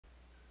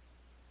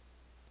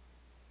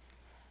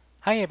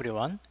Hi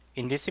everyone.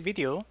 In this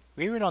video,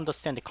 we will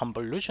understand the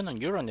convolutional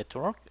neural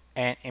network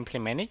and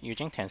implement it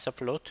using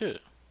TensorFlow 2.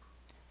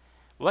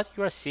 What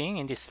you are seeing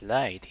in this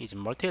slide is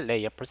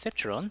multi-layer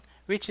perceptron,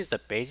 which is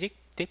the basic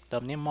deep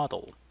learning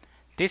model.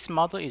 This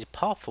model is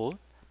powerful,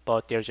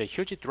 but there's a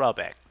huge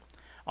drawback.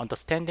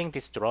 Understanding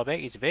this drawback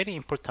is very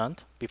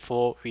important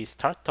before we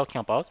start talking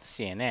about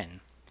CNN.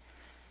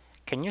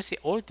 Can you see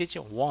all these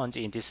ones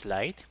in this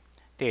slide?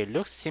 They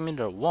look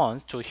similar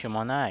ones to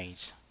human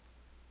eyes.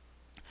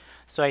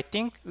 So I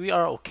think we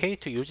are okay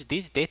to use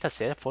this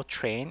dataset for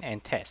train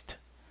and test.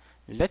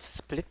 Let's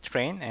split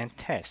train and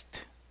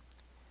test.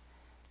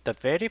 The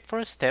very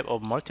first step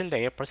of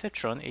multi-layer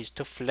perceptron is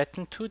to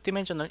flatten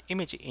two-dimensional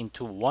image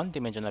into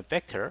one-dimensional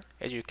vector,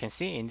 as you can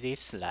see in this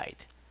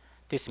slide.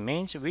 This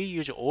means we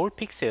use all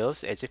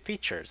pixels as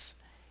features.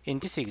 In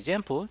this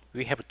example,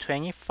 we have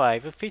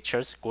 25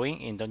 features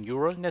going in the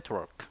neural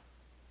network.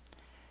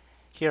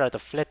 Here are the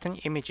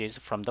flattened images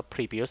from the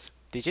previous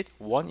digit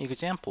 1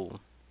 example.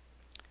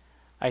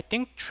 I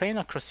think train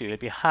accuracy will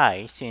be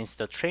high since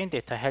the train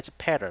data has a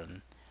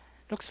pattern.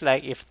 Looks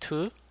like if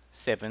 2,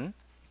 7,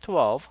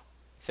 12,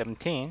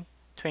 17,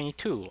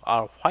 22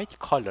 are white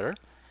color,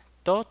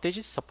 the digit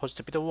is supposed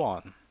to be the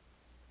 1.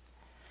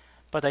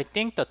 But I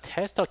think the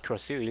test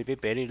accuracy will be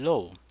very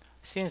low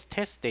since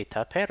test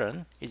data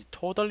pattern is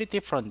totally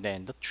different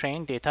than the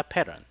train data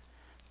pattern.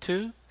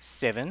 2,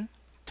 7,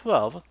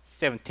 12,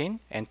 17,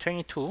 and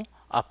 22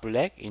 are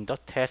black in the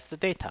test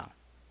data.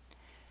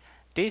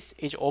 This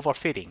is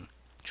overfitting.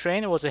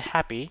 Train was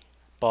happy,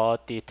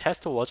 but the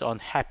test was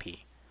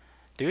unhappy.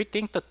 Do you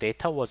think the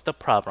data was the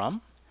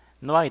problem?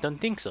 No, I don't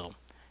think so.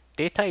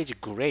 Data is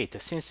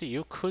great since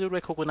you could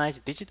recognize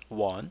digit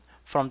 1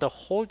 from the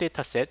whole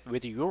dataset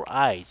with your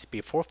eyes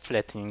before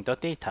flattening the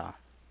data.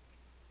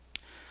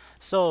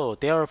 So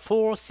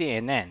therefore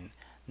CNN.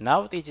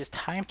 Now it is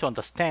time to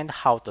understand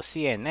how the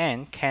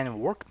CNN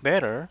can work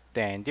better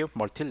than the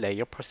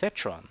multi-layer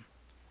perceptron.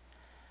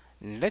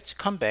 Let's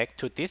come back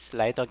to this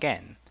slide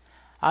again.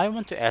 I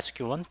want to ask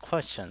you one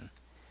question.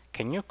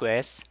 Can you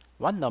guess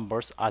what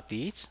numbers are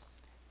these?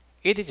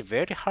 It is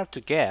very hard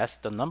to guess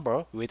the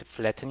number with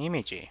flattened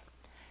image.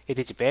 It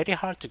is very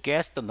hard to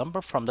guess the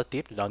number from the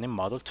deep learning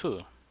model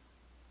too.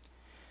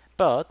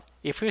 But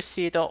if you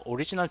see the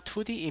original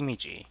 2D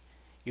image,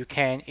 you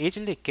can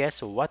easily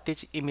guess what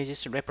these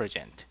images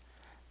represent.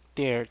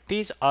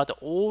 These are the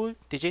all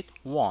digit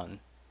 1.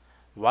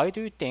 Why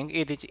do you think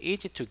it is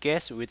easy to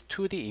guess with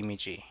 2D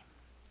image?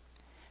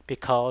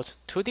 Because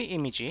 2D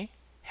image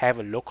have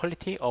a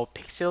locality of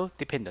pixel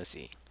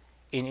dependency.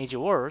 In each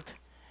word,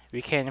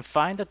 we can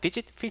find a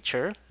digit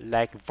feature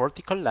like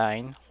vertical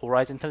line,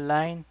 horizontal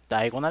line,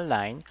 diagonal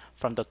line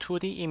from the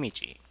 2D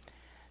image.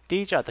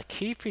 These are the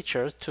key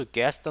features to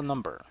guess the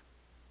number.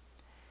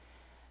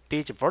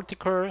 These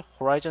vertical,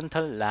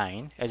 horizontal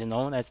line, as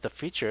known as the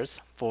features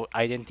for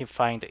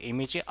identifying the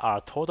image,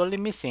 are totally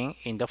missing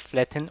in the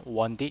flattened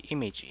 1D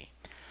image.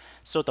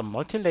 So the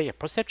multi-layer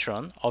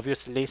perceptron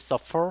obviously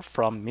suffers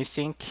from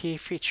missing key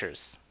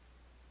features.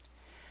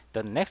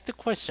 The next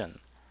question,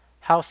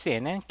 how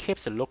CNN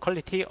keeps the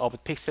locality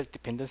of pixel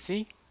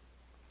dependency?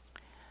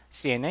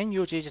 CNN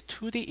uses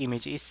 2D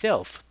image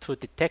itself to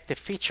detect the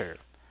feature,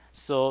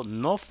 so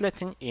no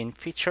flattening in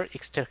feature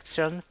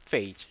extraction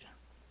phase.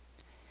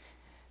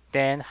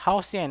 Then how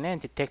CNN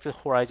detects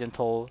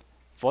horizontal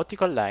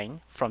vertical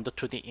line from the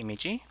 2D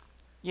image?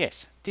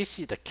 Yes, this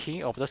is the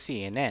key of the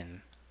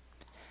CNN.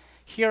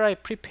 Here I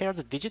prepared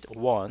the digit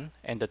 1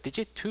 and the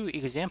digit 2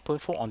 example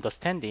for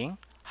understanding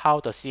how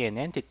the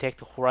CNN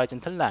detects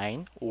horizontal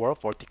line or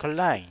vertical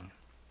line.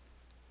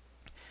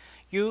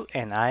 You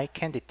and I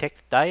can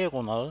detect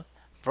diagonal,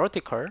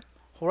 vertical,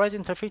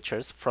 horizontal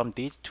features from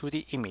these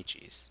 2D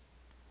images.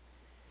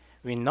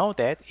 We know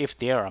that if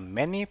there are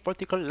many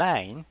vertical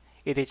lines,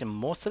 it is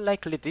most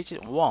likely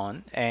digit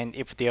 1, and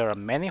if there are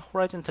many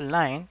horizontal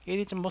lines, it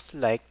is most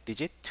likely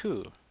digit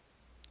 2.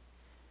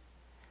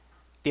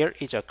 There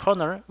is a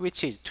kernel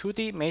which is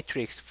 2D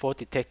matrix for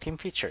detecting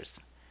features.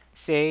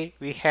 Say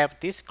we have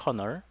this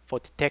kernel for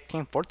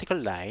detecting vertical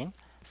line,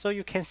 so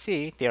you can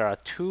see there are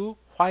 2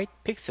 white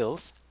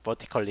pixels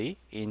vertically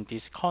in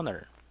this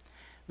kernel.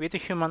 With the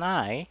human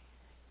eye,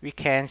 we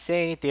can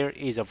say there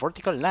is a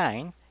vertical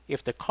line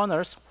if the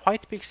kernel's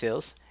white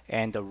pixels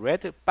and the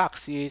red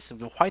box's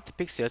white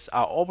pixels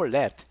are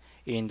overlapped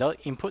in the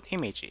input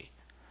image.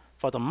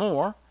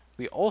 Furthermore,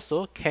 we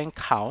also can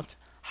count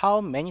how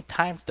many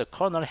times the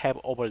kernel have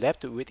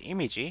overlapped with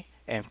image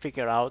and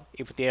figure out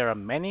if there are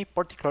many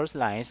vertical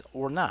lines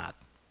or not.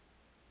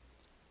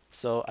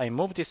 So I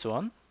move this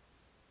one,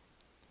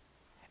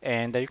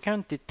 and you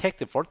can detect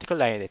the vertical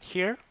line at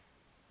here,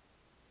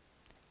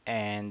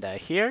 and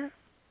here,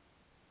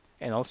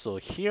 and also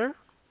here,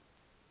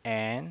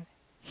 and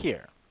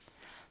here.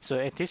 So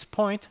at this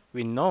point,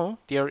 we know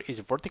there is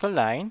a vertical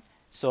line,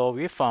 so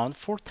we found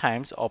 4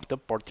 times of the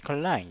vertical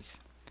lines.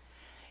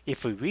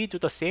 If we do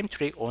the same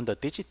trick on the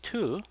digit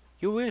 2,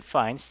 you will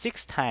find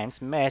 6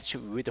 times match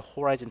with the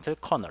horizontal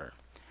kernel.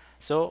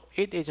 So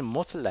it is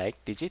most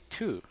like digit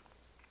 2.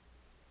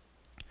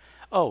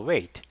 Oh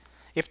wait,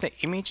 If the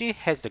image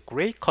has the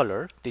gray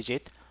color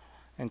digit,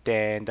 and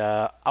then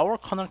our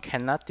kernel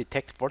cannot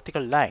detect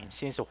vertical line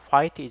since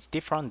white is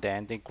different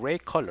than the gray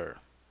color.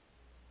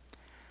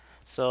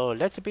 So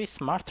let's be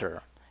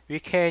smarter. We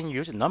can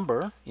use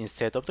number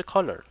instead of the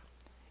color.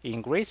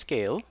 In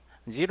grayscale,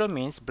 0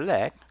 means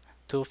black,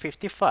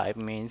 255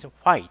 means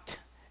white,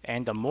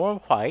 and the more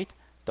white,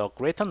 the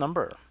greater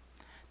number.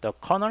 The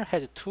kernel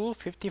has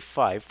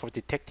 255 for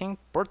detecting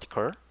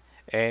vertical,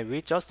 and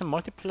we just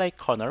multiply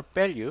kernel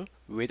value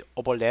with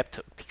overlapped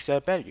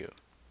pixel value.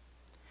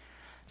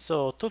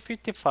 So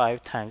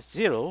 255 times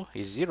 0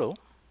 is 0,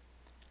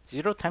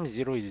 0 times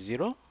 0 is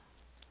 0,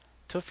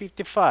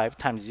 255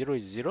 times 0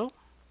 is 0,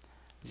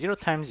 0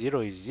 times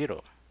 0 is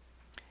 0.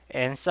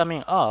 And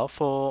summing up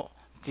for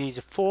these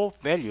four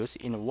values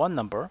in one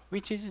number,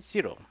 which is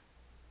 0.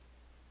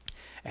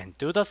 And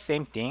do the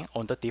same thing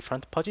on the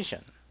different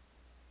position.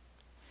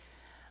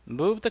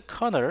 Move the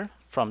kernel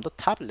from the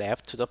top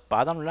left to the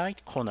bottom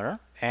right corner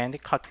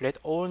and calculate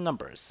all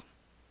numbers.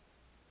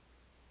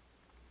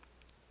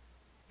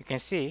 You can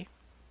see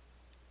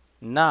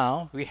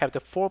now we have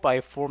the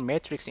 4x4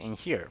 matrix in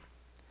here.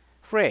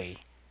 Hooray!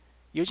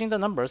 Using the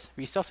numbers,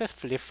 we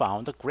successfully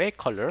found the gray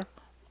color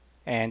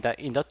and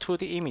in the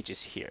 2D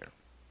images here.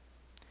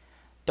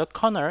 The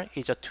kernel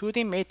is a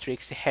 2D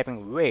matrix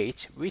having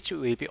weights which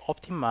will be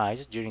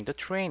optimized during the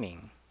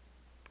training.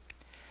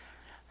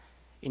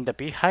 In the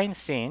behind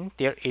scene,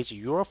 there is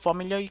your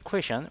familiar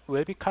equation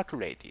will be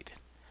calculated.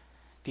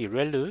 The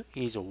ReLU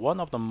is one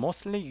of the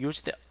mostly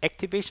used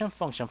activation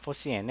function for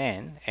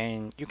CNN,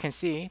 and you can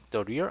see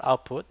the real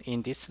output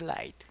in this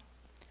slide.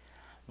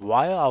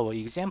 While our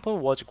example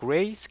was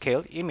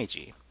grayscale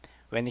image,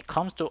 when it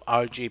comes to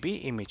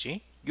RGB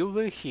image, you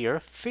will hear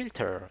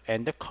filter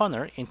and the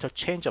kernel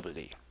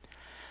interchangeably.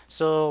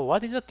 So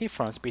what is the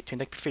difference between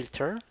the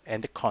filter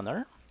and the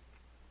kernel?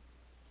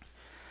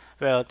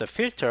 Well, the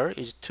filter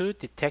is to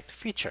detect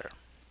feature.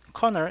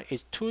 Kernel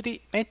is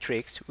 2D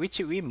matrix which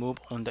we move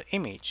on the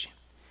image.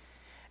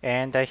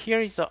 And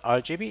here is the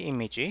RGB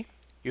image.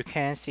 You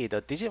can see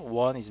the digit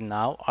 1 is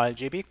now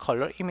RGB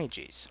color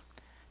images.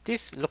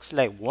 This looks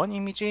like one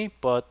image,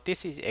 but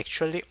this is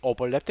actually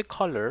overlapped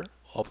color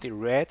of the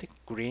red,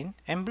 green,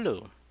 and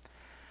blue.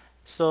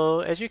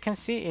 So as you can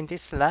see in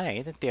this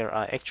slide, there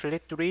are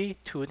actually three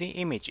 2D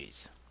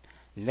images.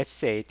 Let's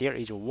say there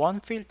is one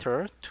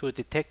filter to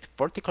detect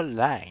vertical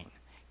line.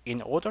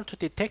 In order to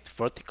detect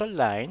vertical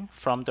line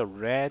from the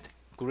red,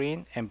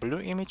 green, and blue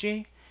image,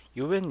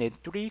 you will need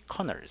three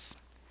kernels.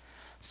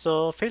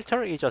 So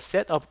filter is a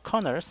set of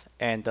kernels,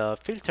 and the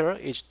filter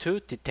is to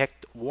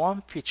detect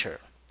one feature.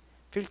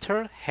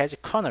 Filter has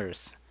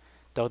kernels.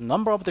 The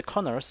number of the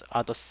kernels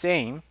are the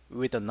same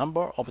with the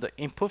number of the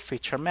input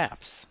feature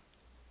maps.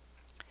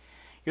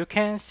 You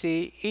can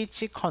see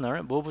each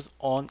kernel moves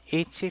on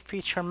each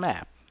feature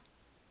map.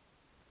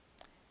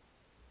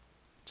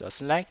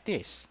 Just like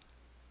this.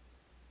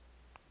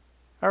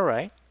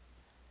 Alright,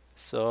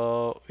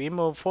 so we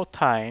move 4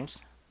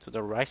 times to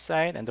the right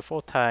side and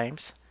 4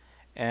 times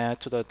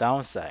to the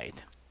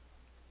downside.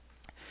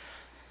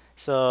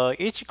 So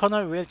each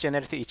kernel will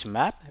generate each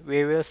map.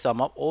 We will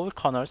sum up all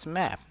kernels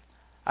map.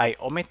 I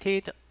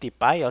omitted the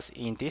bias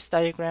in this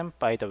diagram,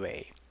 by the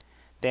way.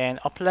 Then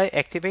apply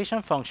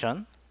activation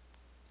function,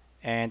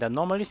 and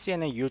normally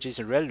CNN uses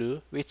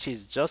ReLU, which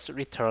is just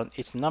return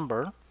its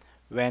number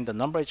when the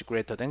number is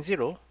greater than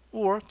 0,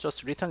 or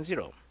just return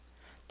 0.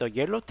 The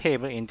yellow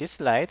table in this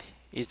slide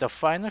is the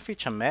final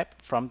feature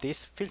map from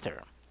this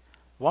filter.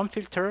 One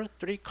filter,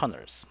 3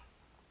 kernels.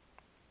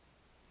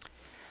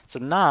 So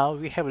now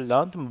we have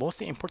learned the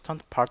most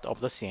important part of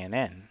the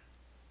CNN.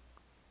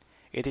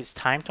 It is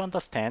time to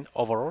understand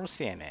overall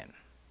CNN.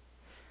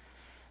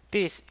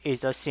 This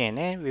is a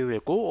CNN we will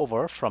go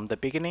over from the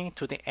beginning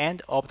to the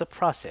end of the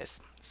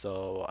process.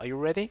 So are you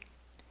ready?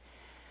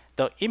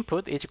 The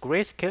input is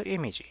grayscale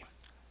image.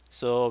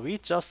 So we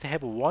just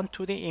have one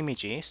 2D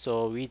image,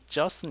 so we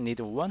just need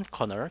one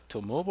kernel to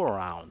move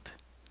around.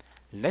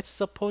 Let's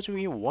suppose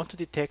we want to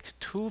detect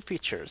two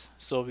features,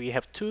 so we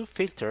have two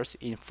filters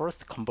in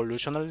first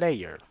convolutional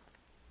layer.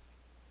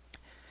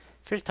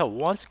 Filter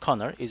 1's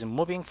kernel is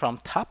moving from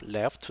top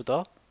left to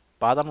the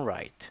bottom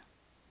right.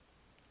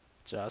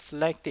 Just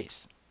like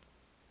this.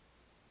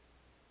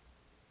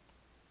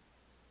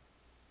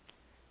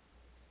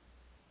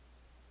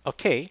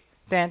 Okay,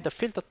 then the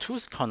filter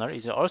 2's kernel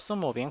is also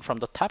moving from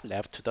the top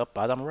left to the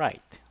bottom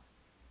right.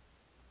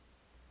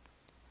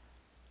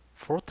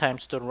 4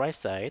 times to the right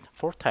side,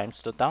 4 times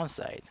to the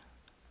downside.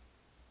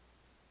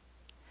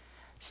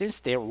 Since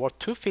there were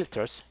two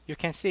filters, you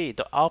can see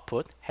the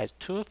output has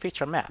two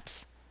feature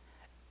maps.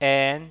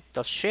 And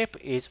the shape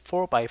is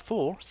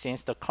 4x4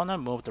 since the kernel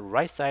moved the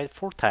right side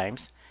 4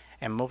 times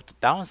and moved the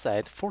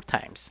downside 4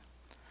 times.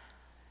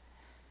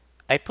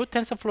 I put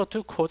TensorFlow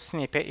 2 code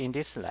snippet in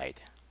this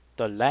slide.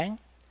 The line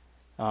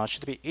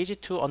should be easy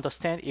to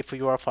understand if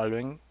you are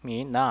following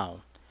me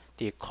now.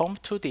 The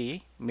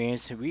conv2d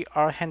means we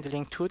are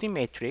handling 2D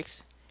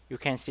matrix. You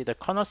can see the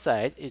kernel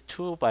size is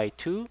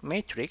 2x2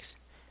 matrix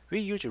we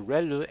use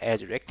relu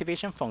as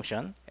reactivation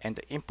function, and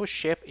the input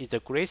shape is the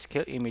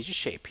grayscale image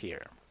shape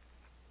here.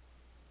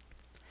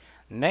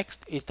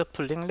 Next is the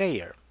pooling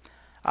layer.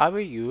 I will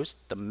use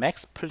the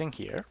max pooling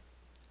here.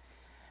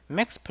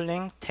 Max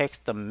pooling takes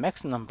the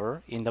max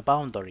number in the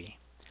boundary.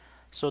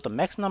 So the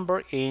max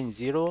number in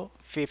 0,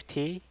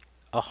 50,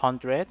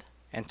 100,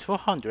 and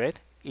 200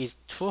 is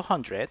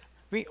 200.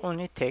 We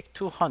only take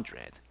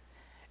 200.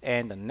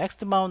 And the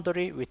next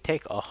boundary we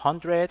take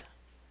 100,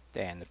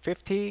 then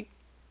 50,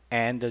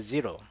 and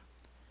 0.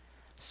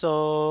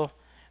 So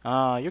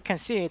you can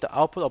see the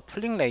output of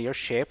pooling layer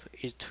shape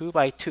is 2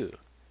 by 2,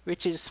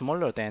 which is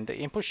smaller than the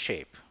input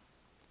shape.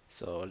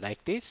 So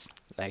like this,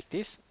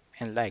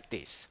 and like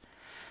this.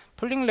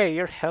 Pooling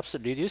layer helps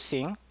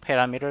reducing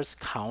parameters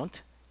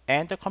count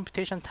and the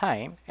computation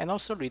time, and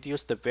also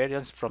reduce the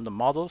variance from the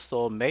model,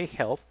 so may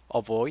help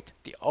avoid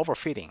the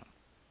overfitting.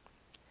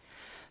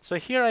 So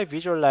here I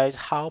visualize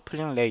how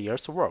pooling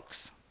layers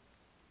works.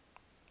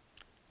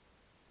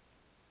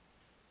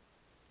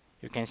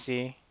 You can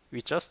see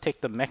we just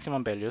take the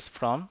maximum values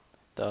from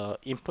the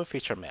input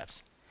feature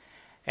maps.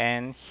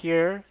 And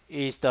here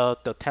is the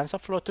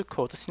TensorFlow to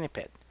code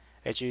snippet.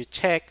 As you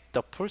check,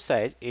 the pool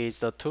size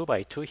is 2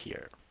 by 2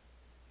 here.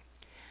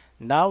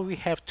 Now we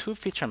have two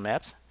feature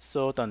maps,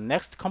 so the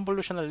next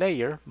convolutional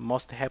layer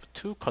must have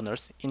two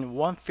kernels in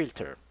one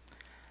filter.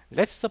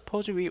 Let's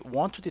suppose we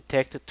want to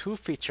detect two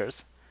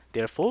features.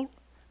 Therefore,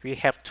 we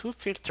have two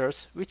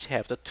filters which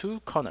have the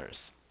two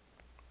kernels.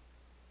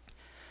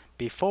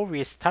 Before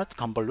we start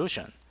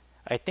convolution,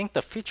 I think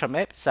the feature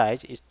map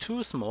size is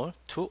too small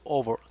to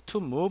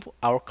move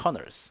our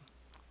kernels.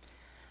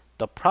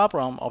 The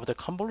problem of the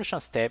convolution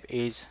step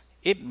is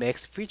it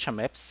makes feature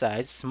map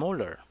size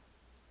smaller.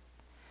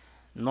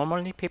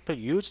 Normally people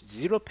use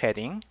zero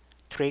padding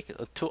trick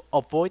to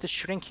avoid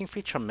shrinking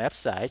feature map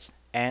size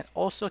and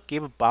also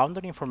give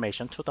boundary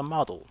information to the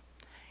model.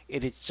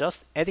 It is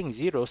just adding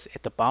zeros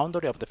at the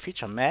boundary of the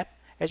feature map,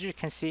 as you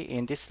can see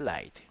in this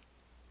slide.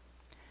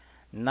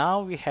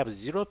 Now we have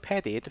zero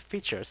padded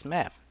features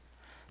map.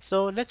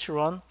 So let's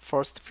run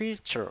first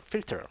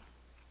filter.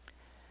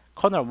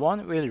 Kernel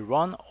 1 will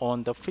run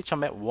on the feature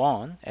map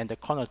 1 and the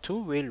kernel 2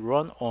 will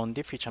run on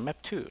the feature map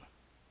 2.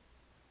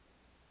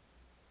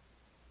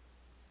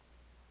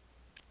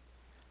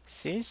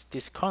 Since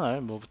this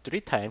kernel moved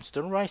 3 times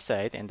to the right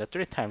side and the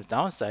 3 times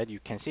downside, you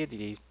can see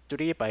the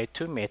 3 by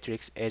 2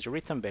 matrix as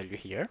written value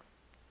here.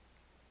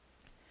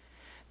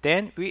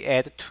 Then we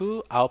add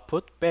two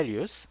output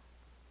values.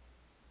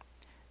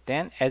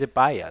 Then add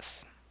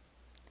bias.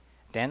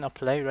 Then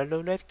apply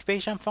relu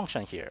reactivation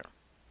function here.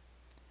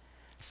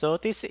 So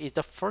this is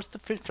the first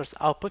filter's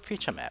output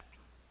feature map.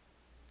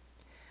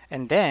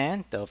 And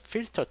then the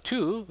filter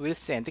 2 will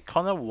send the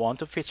kernel 1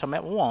 to feature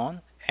map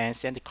 1 and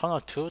send the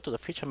kernel 2 to the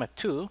feature map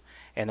 2,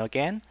 and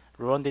again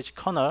run this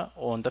kernel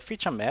on the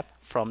feature map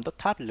from the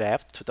top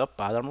left to the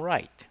bottom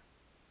right.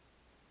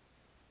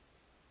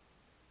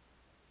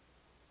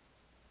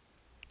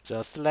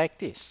 Just like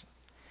this.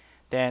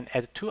 Then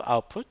add two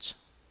outputs,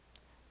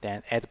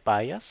 then add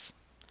bias,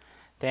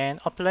 then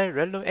apply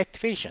relu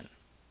activation.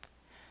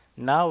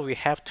 Now we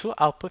have two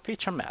output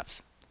feature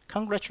maps.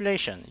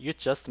 Congratulations, you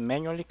just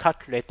manually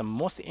calculate the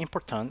most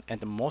important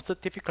and the most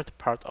difficult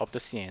part of the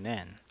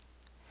CNN.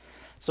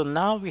 So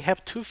now we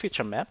have two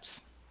feature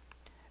maps.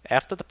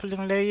 After the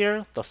pooling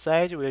layer, the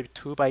size will be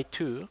 2 by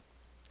 2.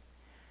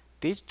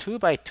 These 2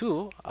 by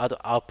 2 are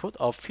the output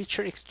of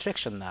feature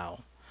extraction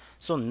now.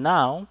 So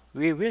now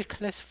we will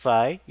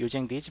classify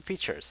using these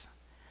features.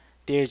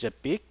 There is a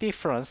big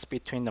difference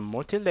between the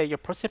multi-layer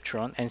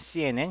perceptron and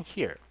CNN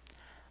here.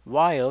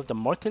 While the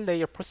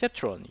multi-layer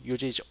perceptron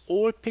uses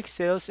all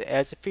pixels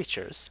as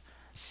features,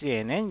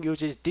 CNN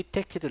uses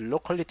detected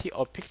locality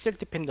of pixel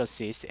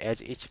dependencies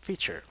as its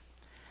feature.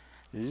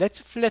 Let's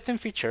flatten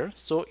feature,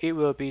 so it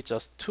will be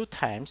just 2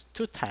 times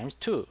 2 times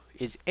 2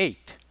 is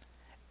 8.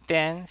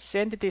 Then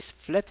send this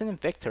flattened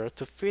vector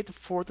to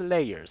feed-forward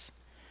layers.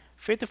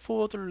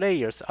 Feed-forward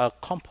layers are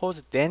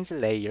composed dense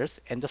layers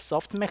and the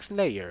softmax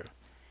layer.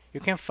 You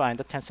can find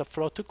the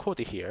TensorFlow to code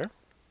here.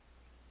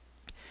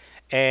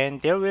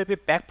 And there will be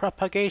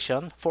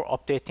backpropagation for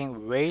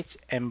updating weights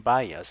and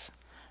bias.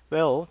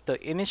 Well, the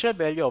initial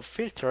value of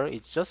filter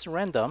is just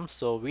random,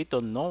 so we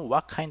don't know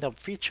what kind of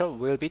feature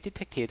will be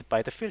detected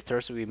by the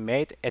filters we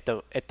made at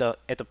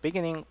the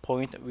beginning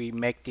point we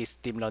make this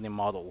deep learning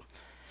model.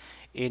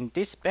 In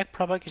this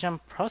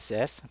backpropagation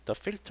process, the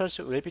filters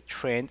will be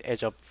trained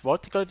as a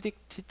vertical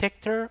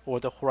detector or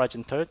the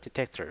horizontal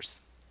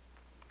detectors.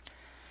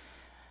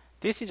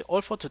 This is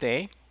all for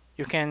today.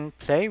 You can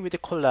play with the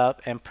Colab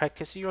and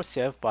practice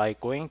yourself by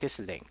going this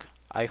link.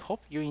 I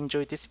hope you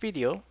enjoyed this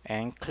video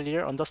and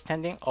clear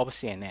understanding of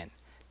CNN.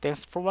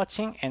 Thanks for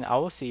watching, and I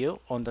will see you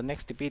on the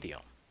next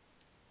video.